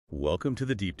Welcome to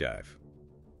the Deep Dive.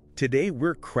 Today,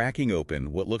 we're cracking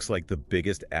open what looks like the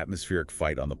biggest atmospheric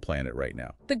fight on the planet right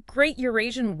now. The Great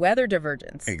Eurasian Weather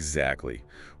Divergence. Exactly.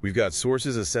 We've got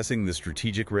sources assessing the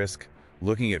strategic risk,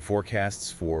 looking at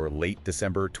forecasts for late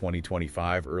December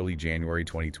 2025, early January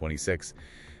 2026.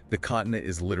 The continent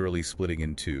is literally splitting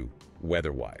in two,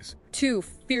 weather-wise. Two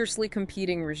fiercely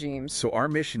competing regimes. So our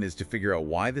mission is to figure out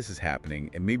why this is happening,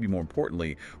 and maybe more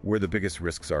importantly, where the biggest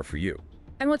risks are for you.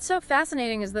 And what's so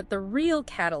fascinating is that the real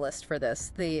catalyst for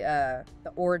this, the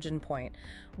origin point,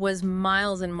 was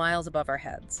miles and miles above our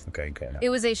heads. Okay.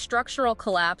 It was a structural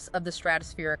collapse of the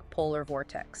stratospheric polar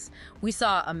vortex. We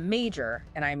saw a major,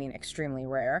 and I mean extremely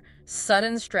rare,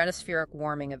 sudden stratospheric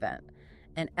warming event,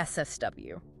 an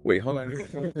SSW. Wait, hold on.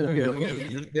 Those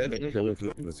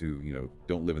who,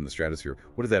 don't live in the stratosphere,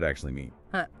 what does that actually mean?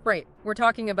 Right. We're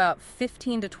talking about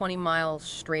 15 to 20 miles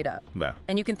straight up. Wow.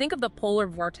 And you can think of the polar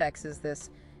vortex as this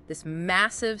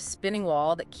massive spinning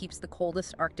wall that keeps the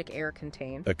coldest Arctic air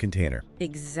contained. A container.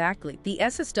 Exactly. The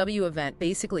SSW event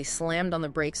basically slammed on the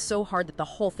brakes so hard that the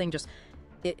whole thing just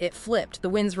it flipped. The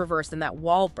winds reversed and that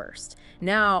wall burst.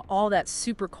 Now all that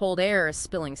super cold air is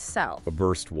spilling south. A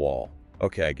burst wall.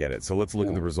 Okay, I get it. So let's look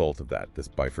at the result of that, this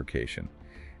bifurcation.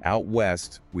 Out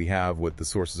west, we have what the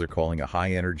sources are calling a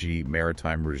high-energy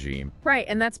maritime regime. Right,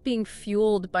 and that's being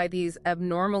fueled by these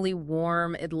abnormally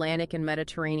warm Atlantic and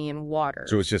Mediterranean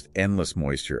waters. So it's just endless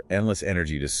moisture, endless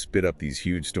energy to spit up these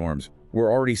huge storms.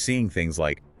 We're already seeing things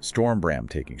like storm bram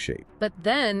taking shape. But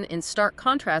then, in stark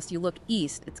contrast, you look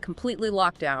east, it's completely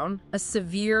locked down, a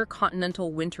severe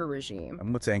continental winter regime.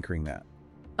 And what's anchoring that?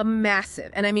 A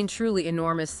massive, and I mean truly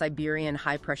enormous, Siberian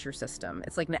high-pressure system.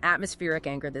 It's like an atmospheric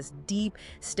anchor, this deep,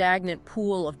 stagnant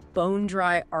pool of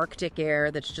bone-dry Arctic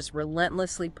air that's just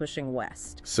relentlessly pushing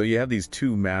west. So you have these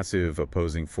two massive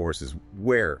opposing forces.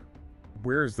 Where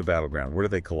is the battleground? Where do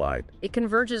they collide? It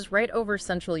converges right over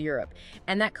Central Europe,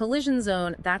 and that collision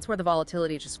zone, that's where the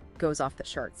volatility just goes off the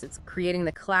charts. It's creating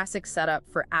the classic setup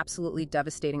for absolutely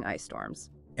devastating ice storms.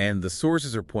 And the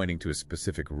sources are pointing to a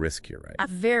specific risk here, right? A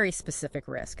very specific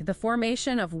risk. The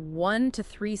formation of 1 to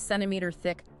 3 centimeter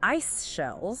thick ice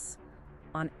shells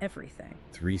on everything.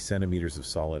 3 centimeters of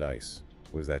solid ice.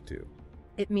 What does that do?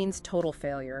 It means total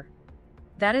failure.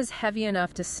 That is heavy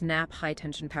enough to snap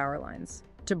high-tension power lines,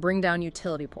 to bring down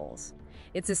utility poles.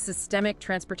 It's a systemic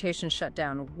transportation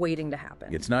shutdown waiting to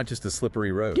happen. It's not just a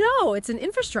slippery road. No, it's an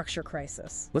infrastructure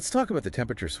crisis. Let's talk about the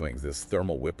temperature swings, this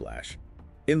thermal whiplash.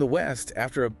 In the West,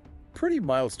 after a pretty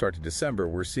mild start to December,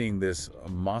 we're seeing this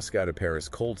Moscow to Paris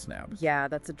cold snap. Yeah,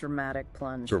 that's a dramatic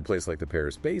plunge. For a place like the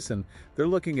Paris Basin, they're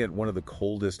looking at one of the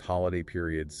coldest holiday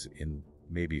periods in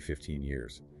maybe 15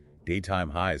 years.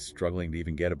 Daytime highs struggling to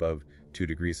even get above 2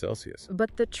 degrees Celsius.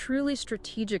 But the truly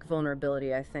strategic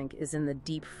vulnerability, I think, is in the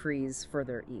deep freeze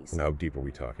further east. How deep are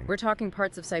we talking? We're talking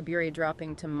parts of Siberia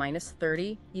dropping to minus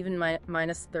 30, even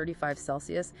minus 35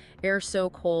 Celsius. Air so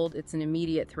cold, it's an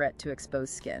immediate threat to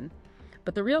exposed skin.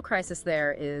 But the real crisis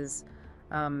there is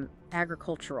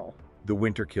agricultural. The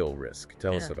winter kill risk.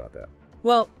 Tell us about that.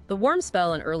 Well, the warm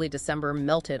spell in early December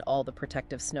melted all the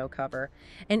protective snow cover.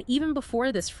 And even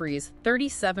before this freeze,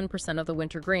 37% of the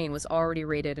winter grain was already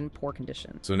rated in poor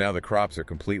condition. So now the crops are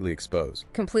completely exposed.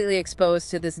 Completely exposed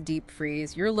to this deep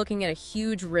freeze. You're looking at a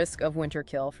huge risk of winter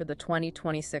kill for the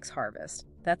 2026 harvest.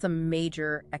 That's a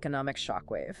major economic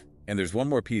shockwave. And there's one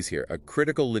more piece here, a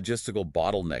critical logistical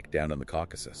bottleneck down in the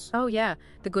Caucasus. Oh yeah,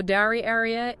 the Godari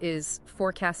area is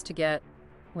forecast to get,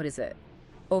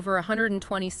 over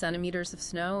 120 centimeters of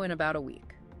snow in about a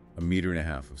week. 1.5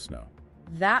 meters of snow.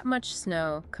 That much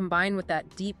snow, combined with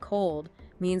that deep cold,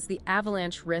 means the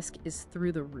avalanche risk is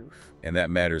through the roof. And that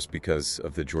matters because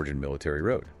of the Georgian military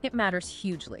road. It matters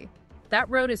hugely. That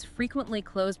road is frequently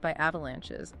closed by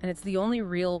avalanches, and it's the only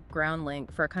real ground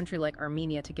link for a country like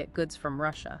Armenia to get goods from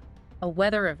Russia. A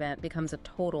weather event becomes a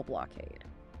total blockade.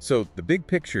 So the big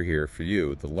picture here for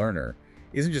you, the learner,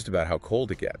 isn't just about how cold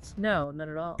it gets. No, not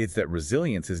at all. It's that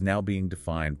resilience is now being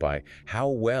defined by how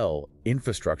well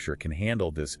infrastructure can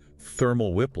handle this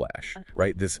thermal whiplash,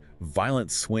 right? This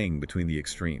violent swing between the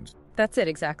extremes. That's it,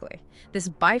 exactly. This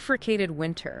bifurcated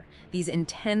winter, these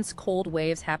intense cold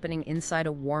waves happening inside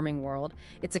a warming world,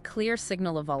 it's a clear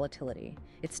signal of volatility.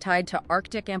 It's tied to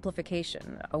Arctic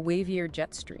amplification, a wavier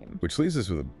jet stream. Which leaves us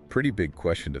with a pretty big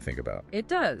question to think about. It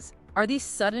does. Are these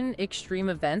sudden extreme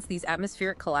events, these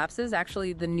atmospheric collapses,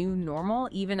 actually the new normal,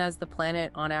 even as the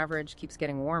planet, on average, keeps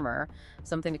getting warmer?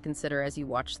 Something to consider as you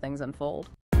watch things unfold.